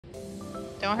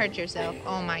Don't hurt yourself.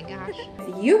 Oh my gosh.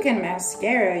 If you can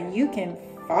mascara, you can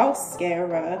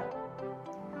Falscara.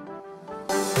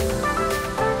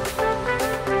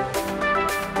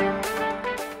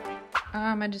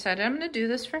 I decided I'm gonna do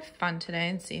this for fun today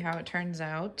and see how it turns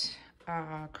out.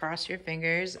 Cross your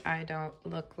fingers I don't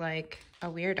look like a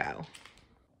weirdo.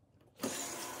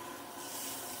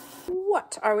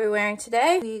 What are we wearing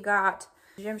today? We got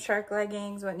Gymshark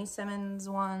leggings, Whitney Simmons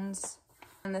ones,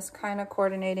 and this kind of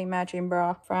coordinating matching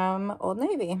bra from Old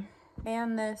Navy.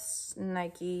 And this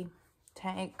Nike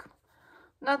tank.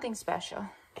 Nothing special.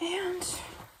 And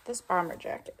this bomber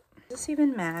jacket. Does this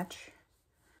even match?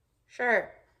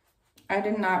 Sure. I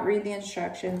did not read the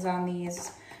instructions on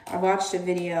these. I watched a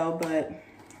video, but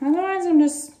otherwise I'm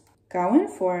just going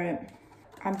for it.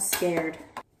 I'm scared.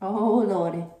 Oh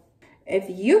Lordy. If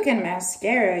you can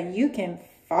mascara, you can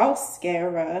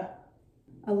Falscara.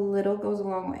 A little goes a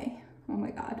long way. Oh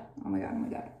my God, oh my God, oh my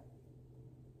God.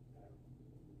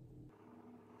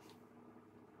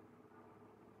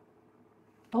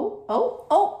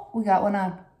 Oh, we got one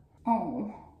on.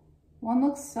 Oh, one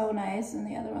looks so nice and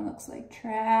the other one looks like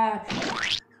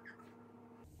trash.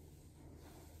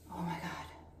 Oh my God.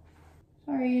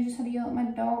 Sorry, I just had to yell at my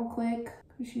dog quick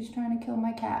because she's trying to kill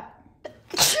my cat.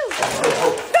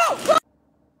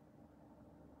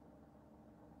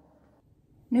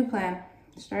 New plan,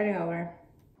 starting over.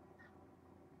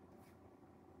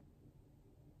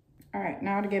 All right,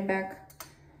 now to get back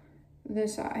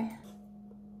this eye.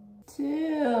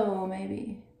 2,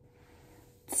 maybe.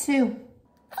 2.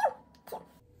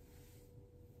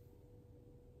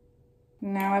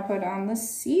 Now I put on the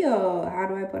seal. How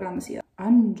do I put on the seal?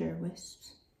 Under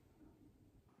wisps.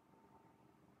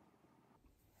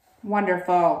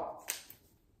 Wonderful.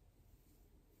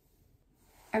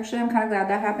 Actually, I'm kind of glad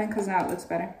that happened because now it looks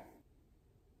better.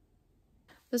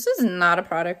 This is not a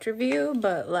product review,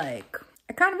 but like,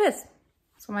 it kind of is.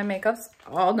 So my makeup's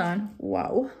all done.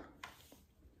 Whoa.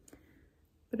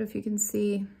 But if you can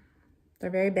see,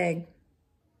 they're very big.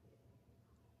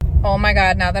 Oh my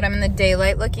God, now that I'm in the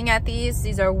daylight looking at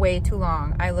these are way too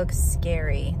long. I look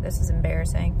scary. This is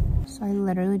embarrassing. So I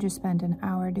literally just spent an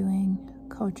hour doing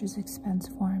Coach's expense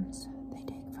forms. They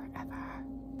take forever.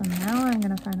 So now I'm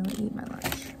gonna finally eat my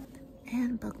lunch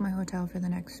and book my hotel for the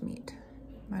next meet.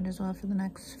 Might as well for the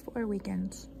next 4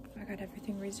 weekends. I got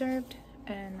everything reserved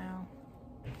and now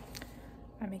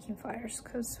I'm making flyers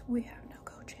because we have no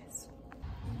coaches.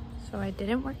 So I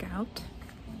didn't work out.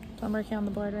 So I'm working on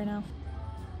the board right now.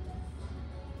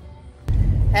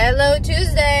 Hello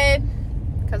Tuesday!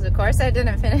 Because of course I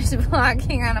didn't finish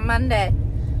vlogging on a Monday.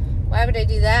 Why would I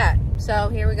do that? So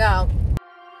here we go.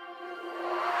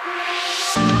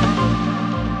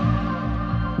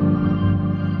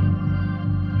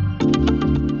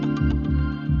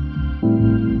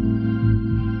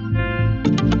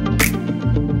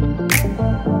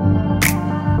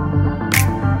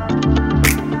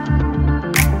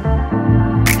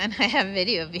 And I have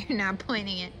video of you not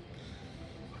pointing it.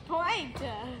 Point!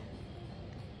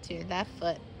 Dude, that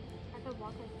foot. I could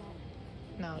walk like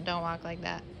that. No, don't walk like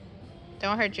that.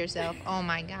 Don't hurt yourself. Oh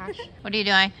my gosh. What are you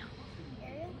doing?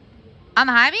 Area? On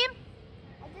the high beam?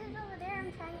 I did it over there.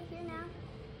 I'm trying it here now.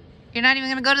 You're not even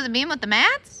gonna go to the beam with the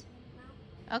mats?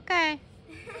 No. Okay.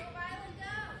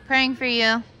 Praying for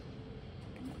you.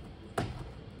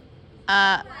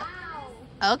 Wow.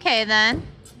 Okay then.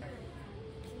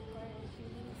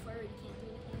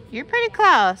 You're pretty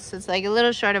close. It's like a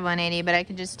little short of 180, but I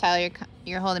can just tell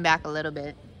you're holding back a little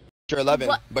bit. You're 11,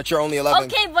 but you're only 11.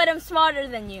 Okay, but I'm smarter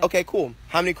than you. Okay, cool.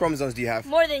 How many chromosomes do you have?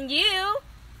 More than you.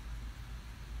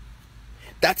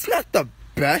 That's not the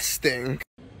best thing.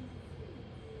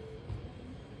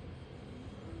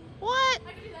 What?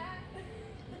 I can do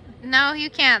that. No, you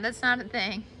can't. That's not a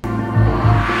thing.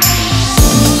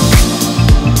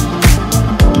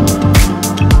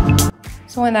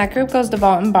 So when that group goes to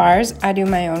vault and bars, I do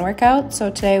my own workout. So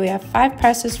today we have 5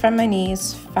 presses from my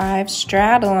knees, 5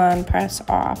 straddle on press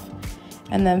off,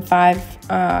 and then 5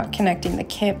 connecting the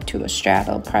hip to a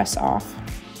straddle press off.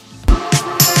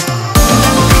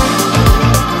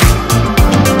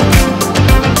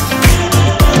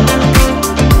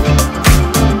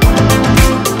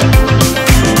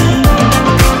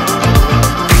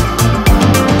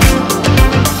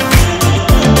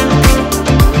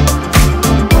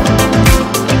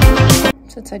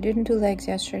 Since I didn't do legs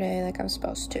yesterday like I was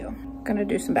supposed to, I'm gonna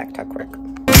do some back tuck work.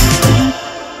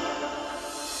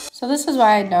 So this is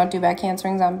why I don't do back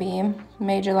handsprings on beam.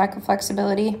 Major lack of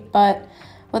flexibility, but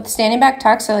with standing back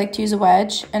tucks, I like to use a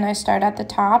wedge, and I start at the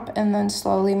top and then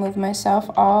slowly move myself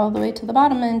all the way to the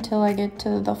bottom until I get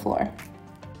to the floor.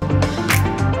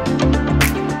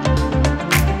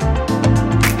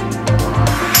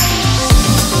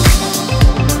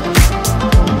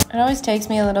 always takes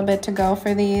me a little bit to go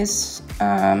for these.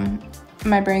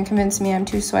 My brain convinced me I'm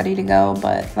too sweaty to go,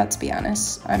 but let's be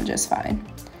honest, I'm just fine.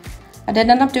 I did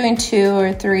end up doing 2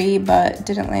 or 3, but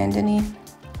didn't land any.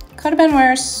 Could have been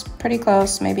worse, pretty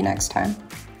close, maybe next time.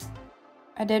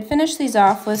 I did finish these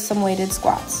off with some weighted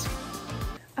squats.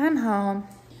 I'm home.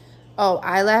 Oh,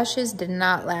 eyelashes did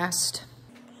not last.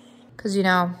 Cause you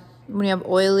know, when you have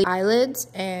oily eyelids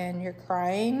and you're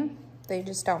crying, they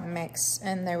just don't mix,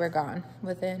 and they were gone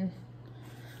within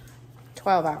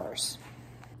 12 hours.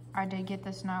 I did get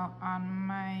this note on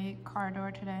my car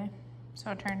door today,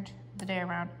 so it turned the day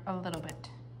around a little bit.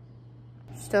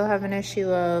 Still have an issue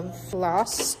of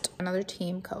lost another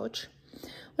team coach,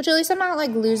 which at least I'm not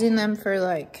like losing them for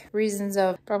like reasons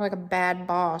of from like a bad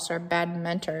boss or a bad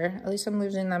mentor. At least I'm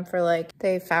losing them for like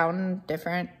they found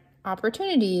different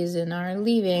opportunities and are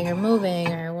leaving or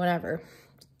moving or whatever.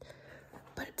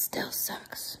 But it still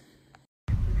sucks.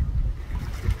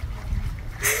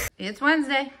 It's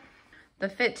Wednesday. The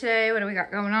fit today, what do we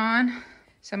got going on?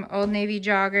 Some Old Navy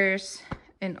joggers,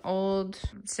 an old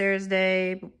Sarah's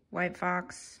Day White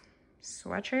Fox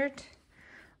sweatshirt,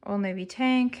 Old Navy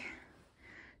tank,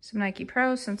 some Nike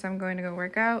Pro since I'm going to go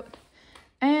work out,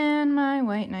 and my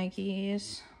white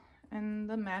Nikes, and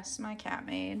the mess my cat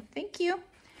made. Thank you.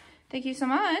 Thank you so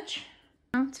much.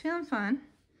 Oh, it's feeling fun.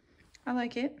 I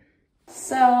like it.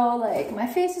 So, like, my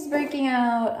face is breaking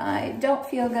out. I don't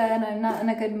feel good. I'm not in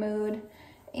a good mood.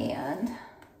 And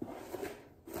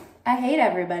I hate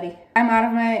everybody. I'm out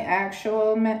of my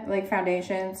actual like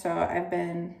foundation, so I've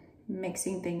been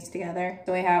mixing things together.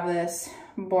 So we have this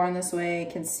Born This Way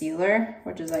concealer,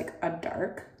 which is like a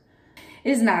dark.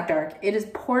 It is not dark. It is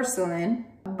porcelain,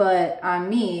 but on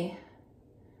me,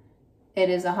 it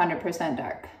is 100%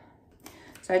 dark.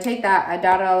 So I take that, I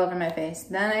dot it all over my face.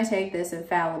 Then I take this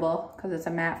Infallible, because it's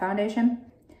a matte foundation,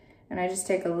 and I just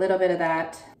take a little bit of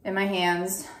that in my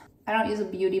hands. I don't use a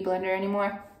beauty blender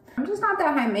anymore. I'm just not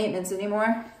that high maintenance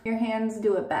anymore. Your hands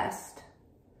do it best.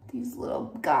 These little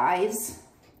guys.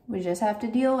 We just have to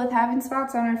deal with having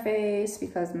spots on our face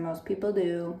because most people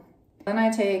do. Then I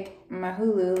take my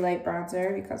Hulu light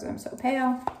bronzer because I'm so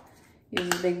pale. Use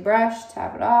a big brush,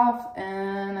 tap it off,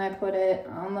 and I put it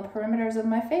on the perimeters of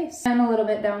my face. And a little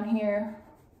bit down here.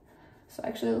 So I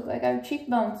actually look like I have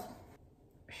cheekbones.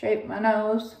 Shape my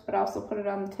nose, but also put it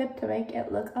on the tip to make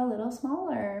it look a little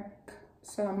smaller.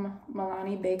 Some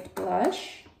Milani Baked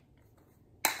Blush.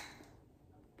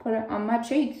 Put it on my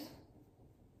cheeks.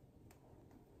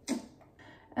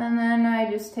 And then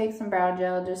I just take some brow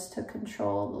gel just to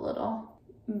control the little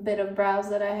bit of brows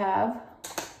that I have.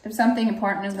 If something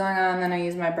important is going on, then I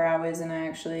use my Brow Wiz and I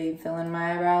actually fill in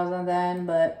my eyebrows on then,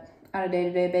 but on a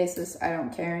day-to-day basis, I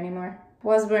don't care anymore.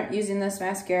 Was using this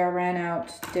mascara, ran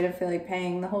out, didn't feel like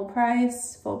paying the whole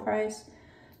price, full price.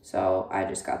 So I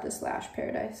just got this Lash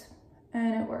Paradise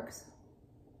and it works.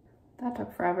 That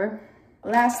took forever.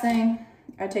 Last thing,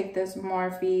 I take this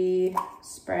Morphe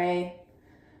spray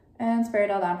and spray it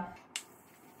all down.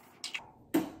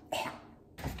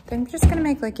 I'm just gonna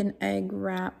make like an egg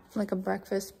wrap, like a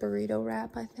breakfast burrito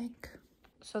wrap, I think.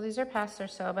 So these are past their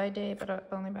sell by date, but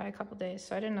only by a couple days.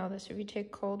 So I didn't know this. If you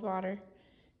take cold water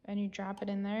and you drop it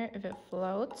in there, if it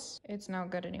floats, it's no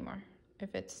good anymore.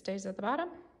 If it stays at the bottom,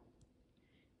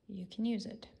 you can use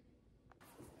it.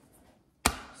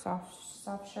 Soft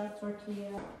shell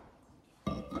tortilla.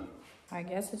 I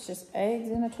guess it's just eggs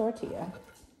in a tortilla.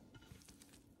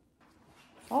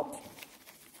 Salt.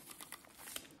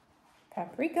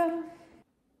 Paprika.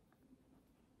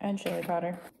 And chili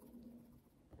powder.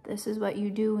 This is what you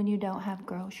do when you don't have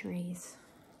groceries.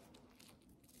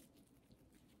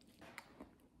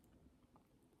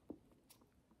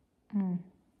 All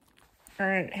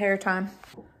right, hair time.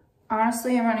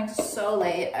 Honestly, I'm running so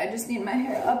late. I just need my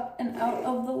hair up and out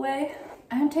of the way.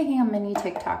 I'm taking a mini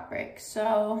TikTok break,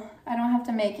 so I don't have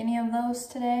to make any of those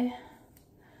today.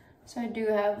 So I do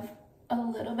have a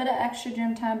little bit of extra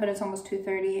gym time, but it's almost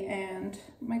 2:30 and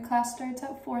my class starts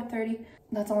at 4:30.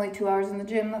 That's only 2 hours in the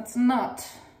gym. That's not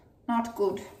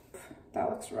good. That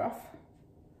looks rough.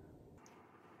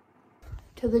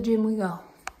 To the gym we go.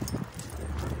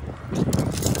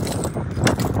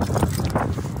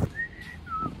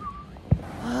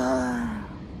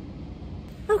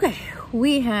 Okay,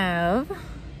 we have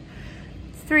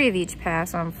 3 of each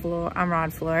pass on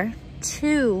rod floor,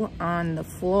 2 on the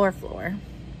floor,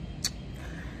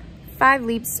 5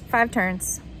 leaps, 5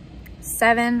 turns,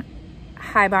 7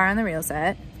 high bar on the reel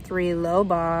set, 3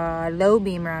 low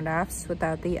beam round-offs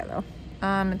without the yellow.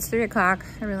 It's 3 o'clock.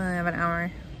 I really only have an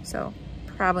hour, so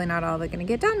probably not all of it gonna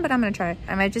get done, but I'm gonna try.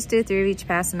 I might just do 3 of each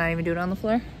pass and not even do it on the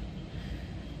floor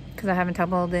because I haven't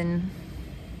tumbled in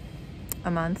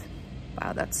a month.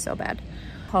 Wow, that's so bad.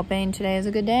 Hoping today is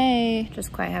a good day.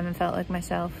 Just quite haven't felt like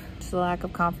myself. Just a lack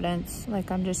of confidence.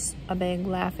 Like I'm just a big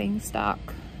laughing stock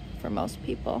for most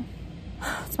people.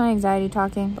 It's my anxiety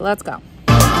talking, but let's go.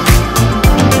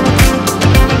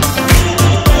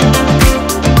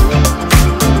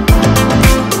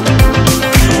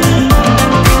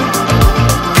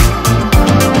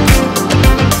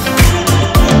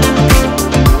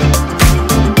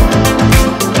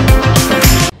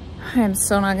 I'm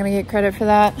still not gonna get credit for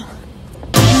that.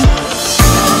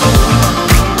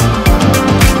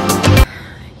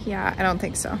 Yeah, I don't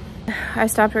think so. I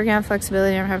stopped working on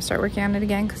flexibility and I have to start working on it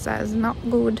again because that is not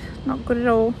good. Not good at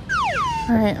all.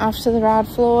 All right, off to the rod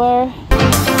floor.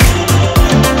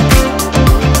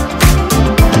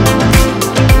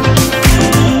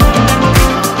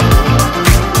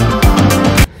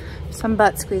 Some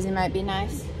butt squeezing might be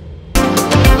nice.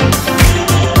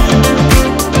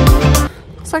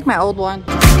 Looks like my old one.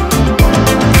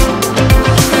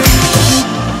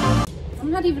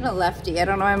 I'm not even a lefty. I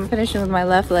don't know why I'm finishing with my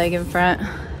left leg in front.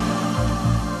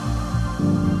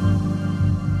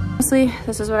 Honestly,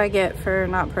 this is what I get for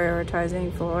not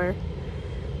prioritizing floor.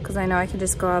 Because I know I can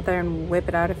just go out there and whip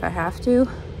it out if I have to.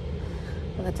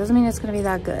 But that doesn't mean it's going to be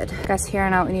that good. I guess here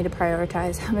on out we need to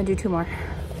prioritize. I'm going to do 2 more.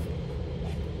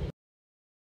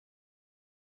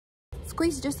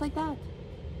 Squeeze just like that.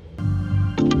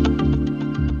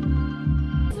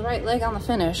 The right leg on the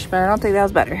finish, but I don't think that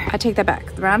was better. I take that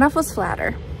back. The round off was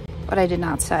flatter, but I did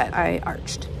not set. I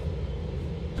arched.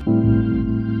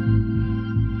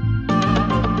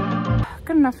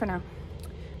 Good enough for now.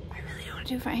 I really don't want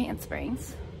to do my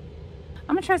handsprings.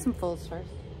 I'm gonna try some fulls first.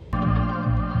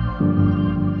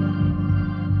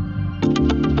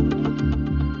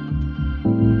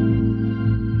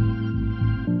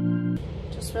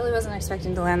 Just really wasn't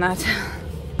expecting to land that.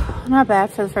 Not bad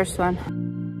for the first one.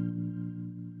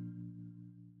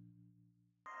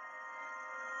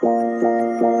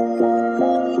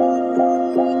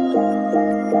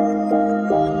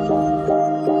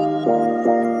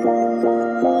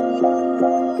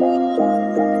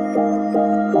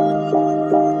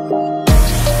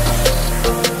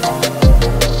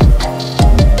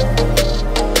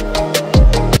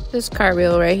 This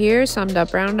cartwheel right here summed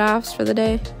up round-offs for the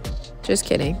day. Just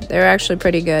kidding. They were actually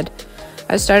pretty good.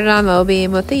 I started on low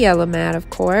beam with the yellow mat, of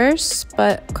course,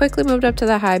 but quickly moved up to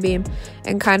the high beam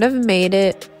and kind of made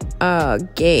it a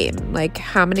game. Like,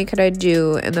 how many could I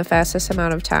do in the fastest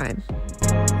amount of time?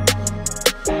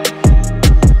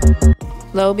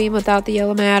 Low beam without the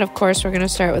yellow mat. Of course, we're going to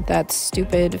start with that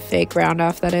stupid fake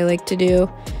round-off that I like to do.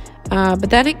 But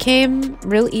then it came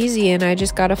real easy and I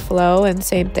just got a flow, and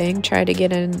same thing, tried to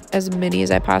get in as many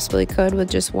as I possibly could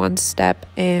with just one step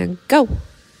and go.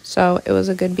 So it was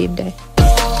a good beam day.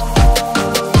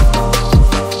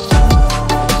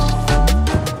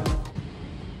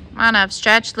 Come on up,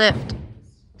 stretch, lift.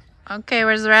 Okay,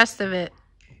 where's the rest of it?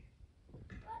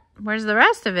 Where's the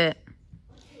rest of it?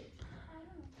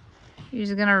 You're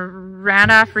just gonna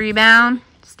round off, rebound,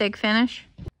 stick finish.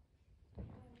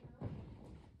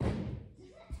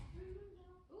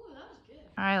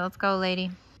 All right, let's go,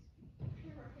 lady.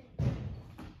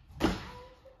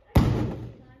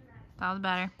 That was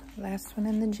better. Last one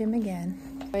in the gym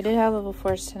again. I did have level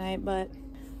 4s tonight, but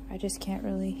I just can't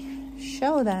really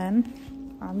show them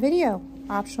on video.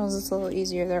 Optionals is a little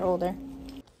easier, they're older.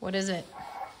 What is it?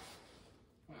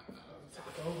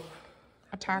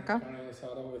 A taco? Kind of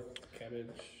salad with cabbage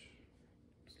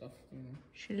stuff.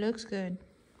 She looks good.